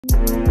Devil,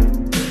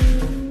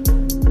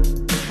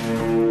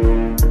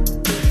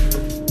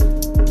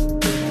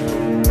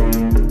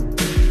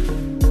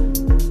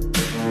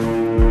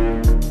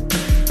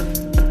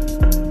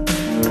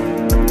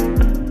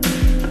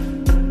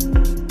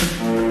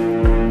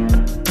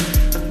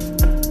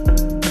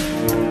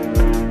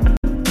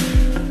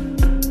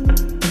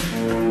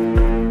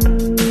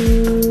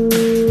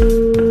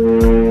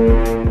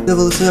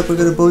 listen up, I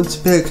got a bone to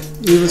pick.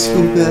 Evil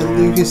skunk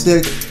man, you can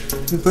stick.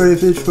 You burn a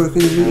pitchfork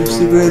and you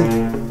the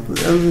grin.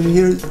 I'm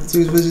here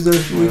to expose your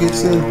dark wicked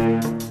sin.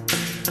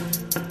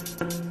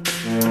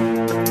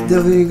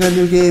 Devil, you got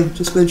no game.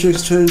 Just spend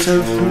tricks, turn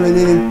time for my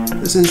name.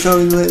 Listen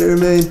strong and let it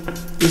remain.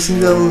 Dissin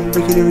the Devil,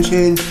 breaking every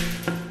chain.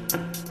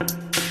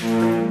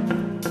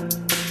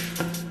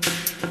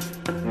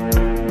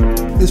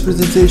 This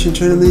presentation,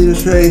 trying to lead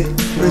astray.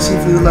 Mercy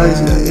for the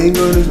lies, I ain't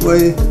going his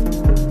way.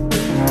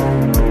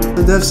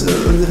 The depths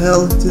of the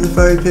hell to the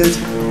fiery pit.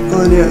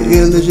 Calling out,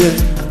 you ain't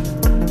legit.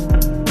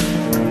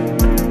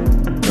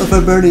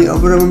 Hellfire burning,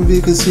 but I won't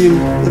be consumed.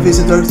 The face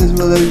of darkness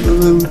will let it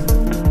loom.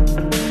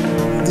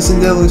 Dissin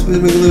the Devil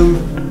exposing my gloom.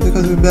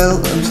 Because we battle,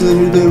 I'm sealing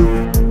your doom.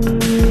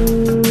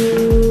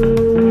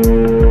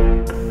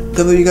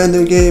 Devil, you got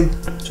no game.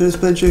 Try to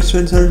spend tricks,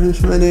 trying to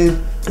tarnish my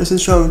name. Just and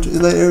strong, the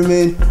light I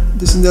remain.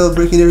 Dissin the Devil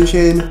breaking every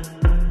chain.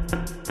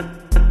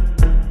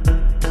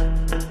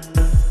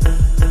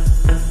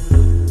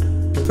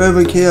 Forever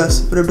in chaos,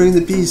 but I bring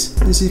the peace.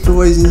 Deceitful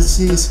ways and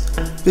seas.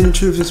 Been the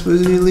truth,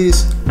 exposing your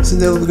lease. Dissin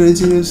the Devil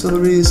granting you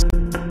celeries.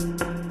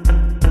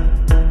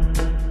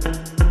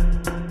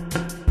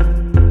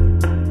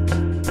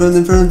 From the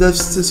infernal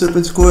depths to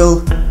serpent's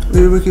coil.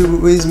 We are wicked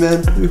ways,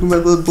 man. Make my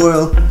blood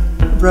boil.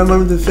 A brown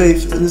armed of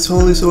faith in this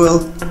holy soil.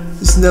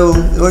 Dissin the Devil,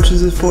 it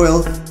watches it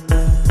foil.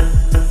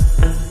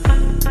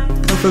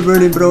 Hellfire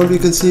burning, but I won't be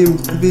consumed.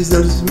 The beast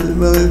that is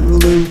my light will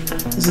loom.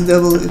 Dissin the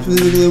Devil, it's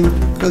within the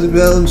gloom. Because of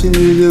battle, I'm seeing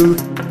your doom.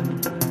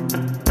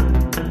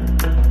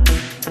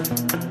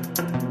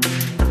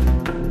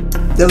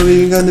 Devil,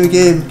 you got no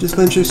game. Just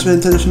playing tricks trying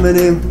to tarnish my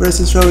name. Rest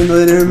and strong and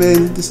let it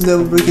remain. Dissin the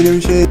Devil breaking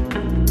every chain.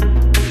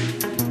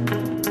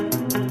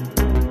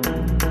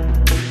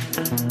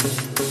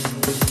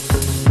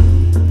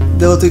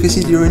 Devil, take a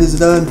seat, your reign is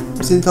done.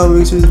 Sin Tom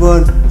makes you his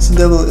one. Dissin the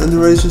Devil and the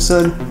righteous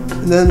son.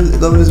 And then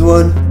love is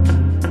one.